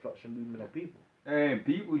the influx and movement of people. And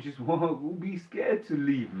people just will be scared to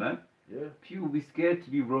leave, man. Yeah. People will be scared to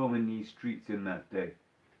be roaming these streets in that day,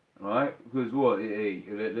 right? Because what? Hey,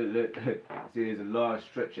 say there's a large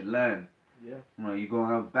stretch of land. Yeah. Right, you're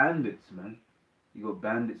gonna have bandits, man. You got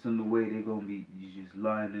bandits on the way. They're gonna be just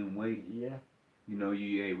lying in wait. Yeah. You know,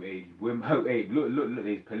 women. Hey, look.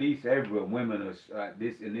 There's police everywhere. Women are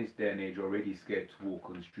in this day and age already scared to walk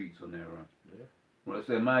on the streets on their own. Yeah. Right,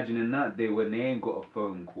 so imagine in that day when they ain't got a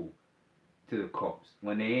phone call to the cops,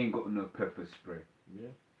 when they ain't got no pepper spray.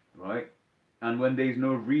 Yeah. Right? And when there's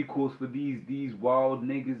no recourse for these wild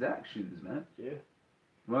niggas' actions, man. Yeah.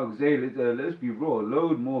 Well, let's be raw. A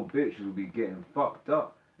load more bitches will be getting fucked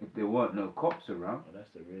up if there weren't no cops around. Well,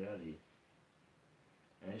 that's the reality.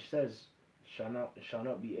 And it says, shall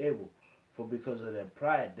not be able, for because of their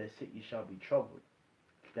pride, their city shall be troubled,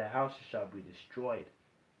 their houses shall be destroyed,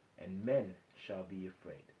 and men shall be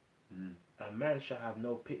afraid. A man shall have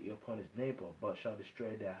no pity upon his neighbor, but shall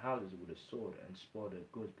destroy their houses with a sword and spoil their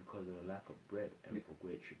goods because of the lack of bread and for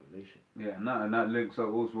great tribulation. Yeah, and that links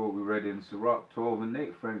up also what we read in GMSFAQ 12 and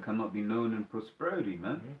 8. Friend cannot be known in prosperity,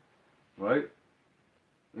 man. Right?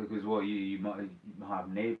 Because what you might have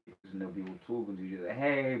neighbors and they'll be all talking to you, like,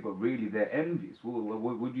 hey, but really they're envious.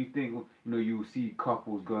 What do you think? You know, you'll see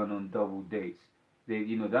couples going on double dates. They,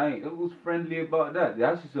 you know, it was friendly about that.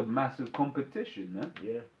 That's just a massive competition, man.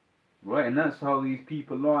 Yeah. Right, and that's how these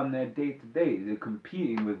people are in their day to day. They're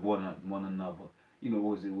competing with one another. You know,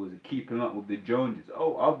 was it keeping up with the Joneses?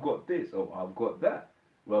 Oh, I've got this. Oh, I've got that.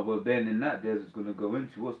 Well, then in that, there's going to go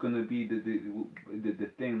into what's going to be the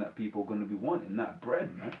thing that people are going to be wanting, that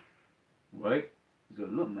bread, man. Right? So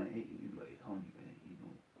look, man, hey, like, honey, man, you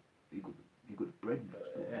know, you got the bread.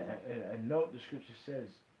 And note the scripture says,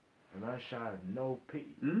 a man shall have no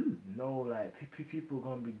pity. No, like people are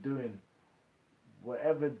going to be doing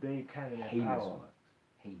whatever they can in their power.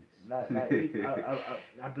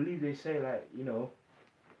 I believe they say, like, you know,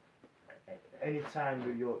 anytime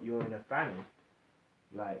you're in a famine,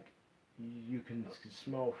 like you can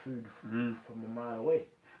smell food from a mile away.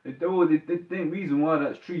 The reason why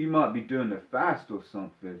that's true, you might be doing a fast or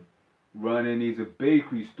something, running. There's a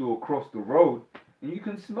bakery store across the road, and you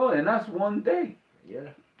can smell it, and that's one day.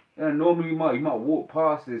 Yeah. And normally you might walk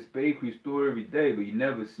past this bakery store every day, but you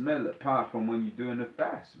never smell it apart from when you're doing a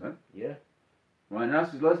fast, man. Yeah. Right, and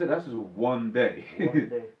that's just one day. One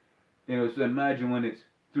day. You know, so imagine when it's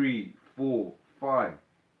 3, 4, 5.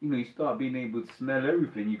 You know, you start being able to smell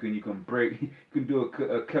everything. You can do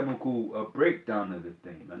a chemical breakdown of the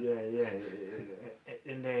thing, man. Yeah.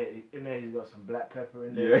 In there, he's got some black pepper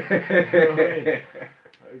in there. Yeah. You know what I mean?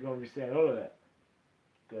 You're gonna be saying all of that.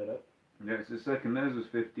 Good up. Yeah, so 2 Ezra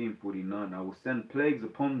 15:49. I will send plagues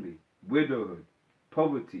upon thee, widowhood,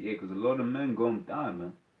 poverty. Yeah, because a lot of men gonna die,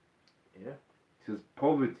 man. Yeah. It says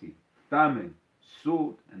poverty, famine,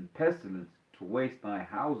 sword, and pestilence to waste thy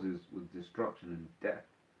houses with destruction and death.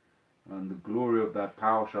 And the glory of thy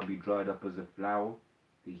power shall be dried up as a flower.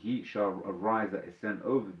 The heat shall arise that is sent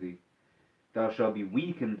over thee. Thou shalt be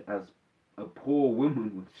weakened as a poor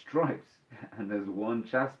woman with stripes, and as one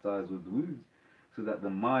chastised with wounds, so that the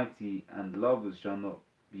mighty and lovers shall not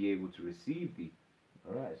be able to receive thee.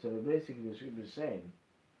 Alright, so basically the scripture is saying,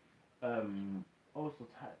 also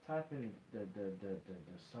type in the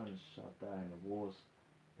sons shall die in the wars.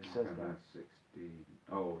 It says that. 16.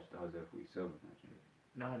 Oh, it's Isaiah 47 actually.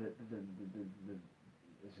 No,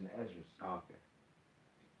 it's in Ezra. Oh, okay.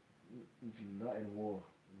 Not in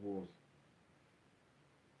wars.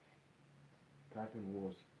 Type in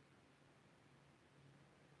wars.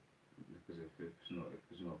 Because if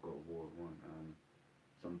it's not got war one,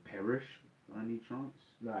 some perish by any chance?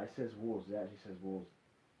 No, it says wars. It actually says wars.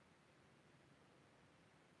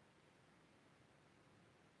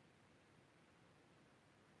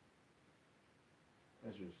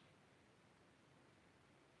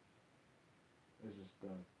 Ezra's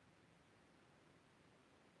done.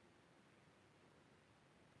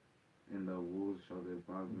 In the wars shall they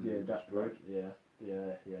bow down. Yeah, that right. Yeah,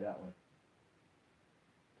 that one.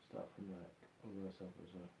 Start from like over yourself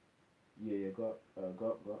as well. Yeah, you got.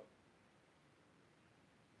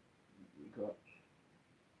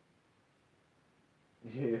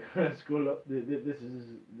 Yeah, scroll up. This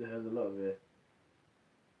has a lot of it.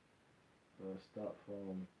 Start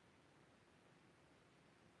from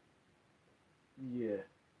Yeah.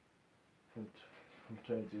 From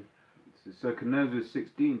 22. So Second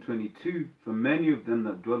 16:22. For many of them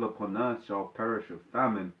that dwell upon earth shall perish of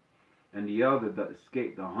famine, and the elder that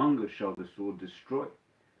escape the hunger shall the sword destroy.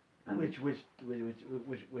 And Which,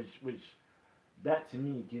 that to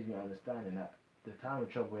me gives me understanding that the time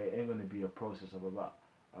of trouble ain't going to be a process of about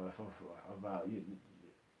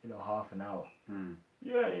half an hour.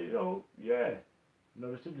 Yeah, yeah.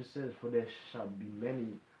 No, the scripture says, for there shall be many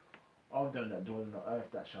of them that dwell on the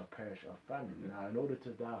earth that shall perish of famine. Now, in order to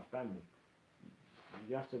die of famine,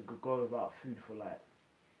 you have to go without food for like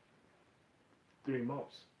 3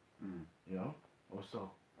 months, or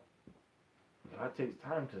so. That takes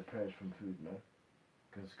time to perish from food, man.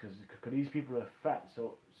 Because these people are fat,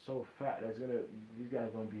 so fat. These guys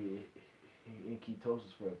are gonna be in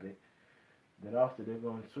ketosis for a bit. Then after they're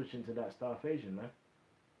gonna switch into that starvation, man.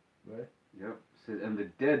 Right? Yep. So, and the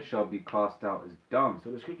dead shall be cast out as dung.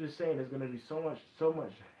 So the scripture is saying there's gonna be so much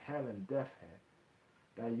hell and death here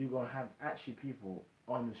that you're gonna have actually people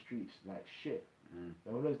on the streets like shit. And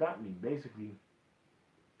what does that mean? Basically,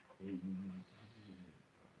 you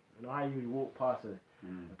know how you walk past a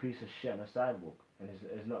piece of shit on the sidewalk and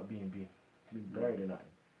it's not being buried or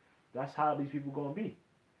nothing. That's how these people gonna be.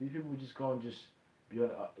 These people just gonna be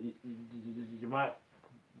on. You might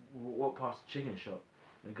walk past a chicken shop.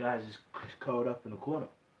 The guy's just curled up in the corner,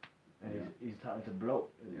 and he's starting to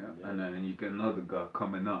bloat. Yeah, and then you get another guy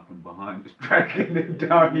coming up from behind, just dragging him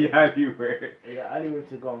down the alleyway. Yeah, alleyway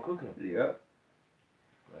to go and cook him. Yeah.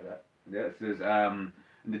 Like that. Yeah, it says, and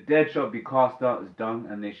the dead shall be cast out as dung,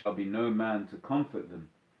 and there shall be no man to comfort them.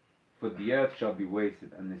 For the earth shall be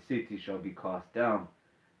wasted, and the city shall be cast down.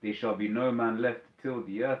 There shall be no man left to till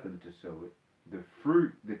the earth and to sow it.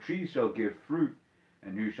 The trees shall give fruit,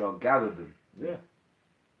 and who shall gather them? Yeah.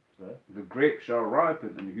 The grapes shall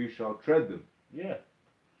ripen, and who shall tread them? Yeah.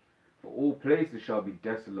 For all places shall be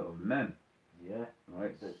desolate of men. Yeah.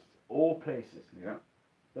 Right? All places. Yeah.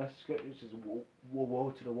 That's scripture says,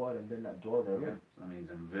 woe to the world and then that dwell therein. I mean,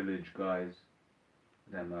 them village guys,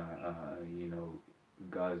 them,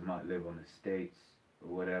 guys might live on estates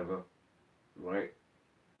or whatever, right?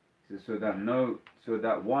 So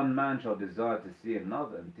that one man shall desire to see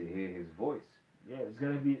another and to hear his voice. Yeah, it's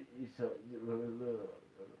gonna be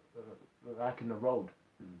like in the road.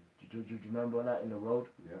 Do you remember that in the road?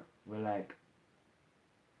 Yeah. Where like,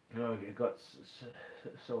 it got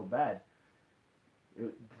so bad.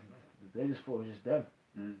 They just thought it was just them.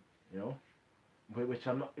 Which if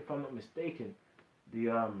I'm not mistaken, the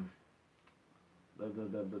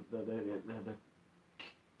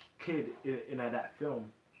kid in that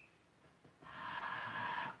film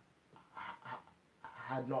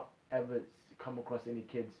had not ever come across any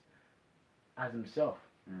kids as himself.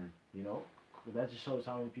 But that just shows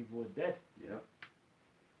how many people were dead. Yeah.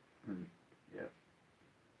 Yeah. It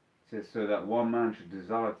says, so that one man should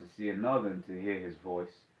desire to see another and to hear his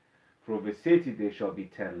voice. For of a city there shall be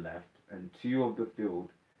 10 left, and 2 of the field,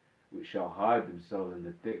 which shall hide themselves in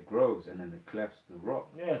the thick groves and in the clefts of the rock.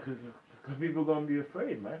 Yeah, because people are going to be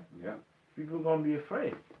afraid, man. Yeah. People are going to be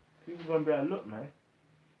afraid. People are going to be like, look, man.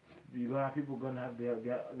 You're going to have people going to have the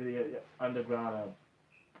underground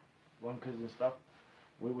bunkers and stuff,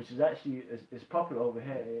 which is actually is popular over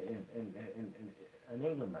here in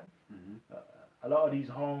England, man. A lot of these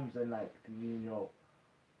homes and like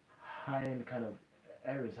high-end kind of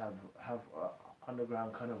areas have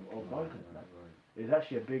underground kind of bunkers, man. It's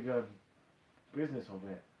actually a bigger business over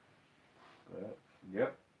here.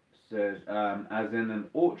 Yep. Says, as in an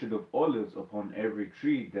orchard of olives, upon every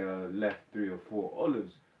tree there are left 3 or 4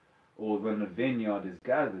 olives, or when a vineyard is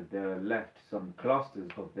gathered, there are left some clusters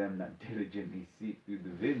of them that diligently seek through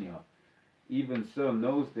the vineyard. Even so, in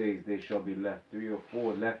those days there shall be left 3 or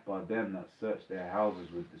 4 left by them that search their houses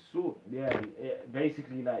with the sword. Yeah,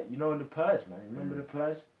 basically, like, in the purge, man. Remember the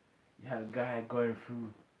purge? You had a guy going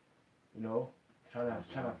through, trying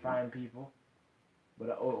to find people,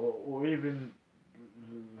 but or even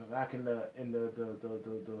like in the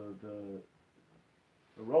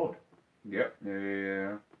road. Yep.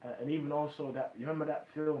 Yeah. And even also that, you remember that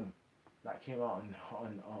film that came out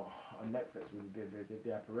on Netflix with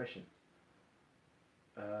the apparition?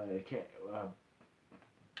 Bird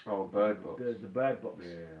Box. The Bird Box.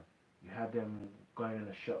 Yeah. You had them going in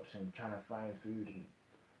the shops and trying to find food, and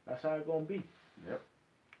that's how it's gonna be. Yep.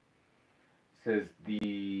 It says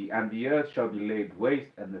and the earth shall be laid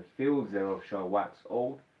waste, and the fields thereof shall wax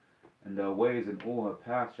old, and their ways and all her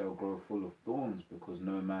paths shall grow full of thorns, because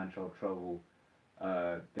no man shall travel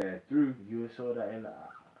therethrough. You saw that in the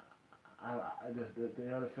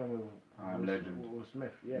film with Legend. Will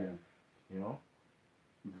Smith, yeah.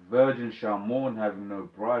 Virgins shall mourn, having no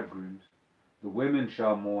bridegrooms. The women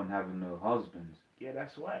shall mourn having no husbands. Yeah,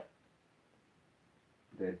 that's right.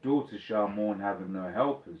 Their daughters shall mourn having no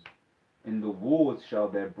helpers. In the wars shall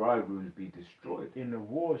their bridegrooms be destroyed. In the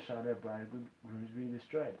war shall their bridegrooms be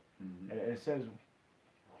destroyed. Mm-hmm. And it says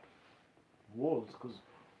wars, because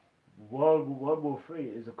World War III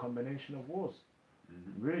is a combination of wars.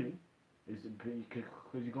 Mm-hmm. Really, because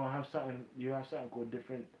you're gonna have something. You have something called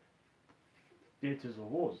different theaters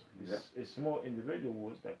of wars. It's small individual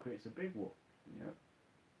wars that creates a big war. Yeah.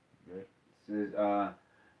 Yeah. It says,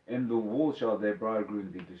 in the wall shall their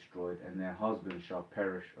bridegrooms be destroyed, and their husbands shall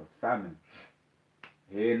perish of famine.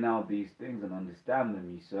 Hear now these things and understand them,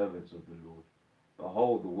 ye servants of the Lord.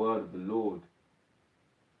 Behold, the word of the Lord.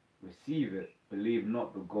 Receive it. Believe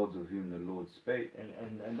not the gods of whom the Lord spake.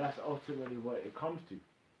 And that's ultimately what it comes to.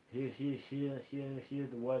 Hear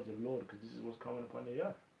the words of the Lord, because this is what's coming upon the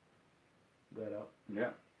earth. That up.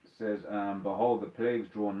 Yeah. It says, behold, the plagues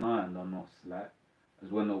draw nigh and are not slack,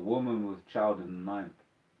 as when a woman with child in the 9th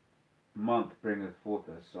month bringeth forth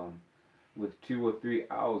her son, with 2 or 3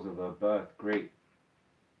 hours of her birth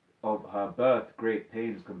great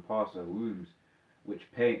pains compass her wombs,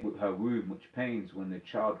 which pains when the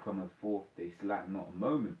child cometh forth, they slack not a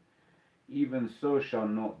moment. Even so shall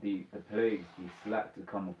not the plagues be slack to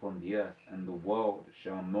come upon the earth, and the world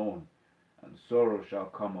shall mourn, and sorrow shall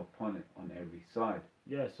come upon it on every side.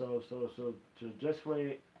 Yeah, so just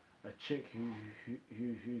wait a chick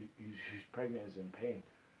who's pregnant is in pain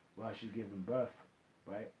while she's giving birth,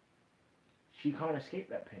 right? She can't escape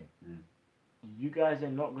that pain. You guys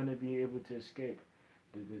are not going to be able to escape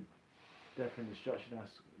the death and destruction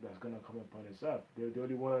that's going to come upon this earth. The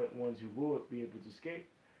only ones who will be able to escape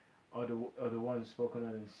are the ones spoken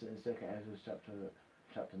of in 2nd Ezra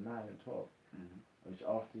chapter 9 and 12. Which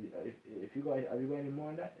after, if you got, have you got any more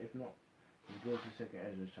on that? If not, let's go to 2nd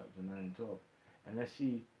Ezra chapter 9 and 12, and let's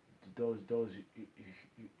see those who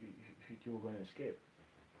are going to escape.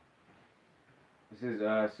 This is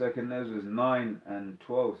 2nd Ezra 9 and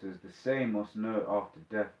 12 says, the same must know after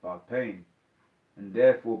death by pain, and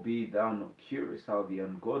therefore be thou not curious how the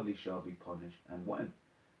ungodly shall be punished, and when,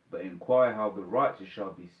 but inquire how the righteous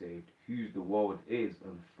shall be saved, whose the world is,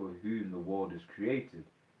 and for whom the world is created.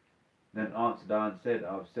 Then answered I and said,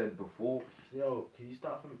 I've said before. Yo, can you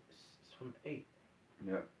start from 8?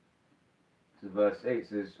 Yeah. So verse 8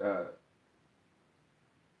 says,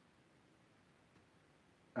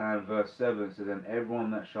 and verse 7 says, and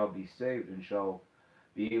everyone that shall be saved and shall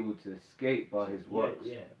be able to escape by his works.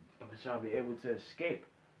 Yeah, but shall be able to escape.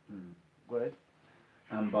 Go ahead.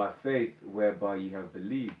 And by faith whereby ye have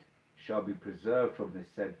believed, shall be preserved from the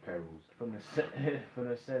said perils. From the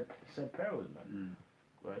said perils, man.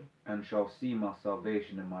 Right. And shall see my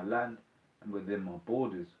salvation in my land and within my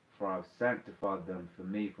borders, for I have sanctified them for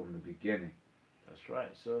me from the beginning. That's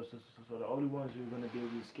right. So the only ones who are going to be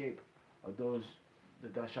able to escape are those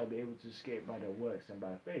that shall be able to escape by their works and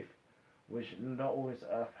by faith, which not always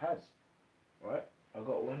earth has. Right? I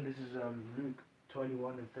got one. This is Luke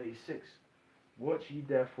 21 and 36. Watch ye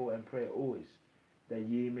therefore and pray always, that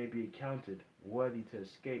ye may be accounted worthy to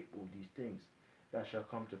escape all these things that shall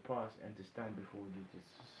come to pass, and to stand before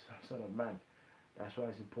the Son of Man. That's why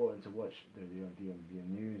it's important to watch the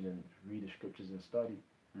news and read the scriptures and study,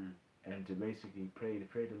 and to basically pray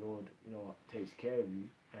the Lord, takes care of you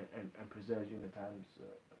and preserves you in the times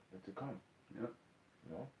to come. Yep.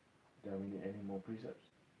 Do we need any more precepts?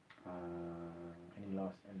 Any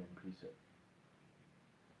last ending precept?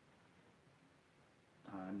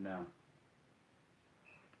 No.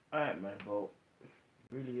 Alright, man. Well,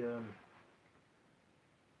 really, I'm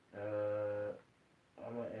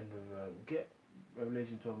gonna end with get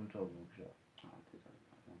Revelation 12 and 12 workshop.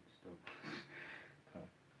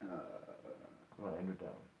 Come on, end with that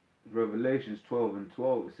one. Revelations 12 and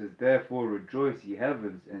 12, it says, therefore rejoice ye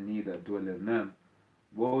heavens, and ye that dwell in them.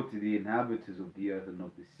 Woe to the inhabitants of the earth and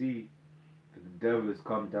of the sea, for the devil is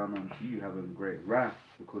come down unto you, having great wrath,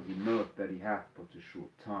 because he knoweth that he hath but a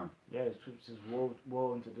short time. Yeah, the scripture says,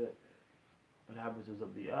 woe unto the inhabitants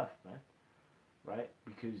of the earth, man. Right?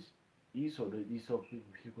 Because Esau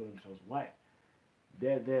people themselves white.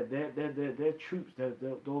 They're troops.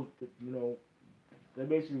 They're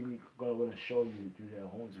basically gonna show you through their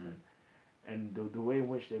horns, man. And the way in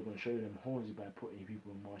which they're gonna show you them horns is by putting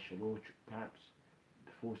people in martial law camps,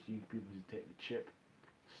 forcing people to take the chip,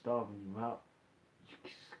 starving you out,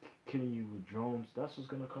 killing you with drones. That's what's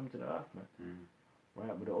gonna come to the earth, man.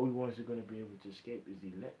 Right? But the only ones who are gonna be able to escape is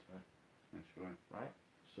the elect, man. That's right. Right?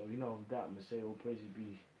 So with that, I'm gonna say, all praises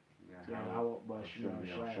be Yahweh,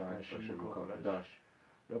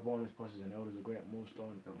 the bonus pastors and elders, a great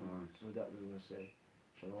millstone. With that, we're gonna say,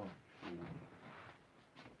 Shalom.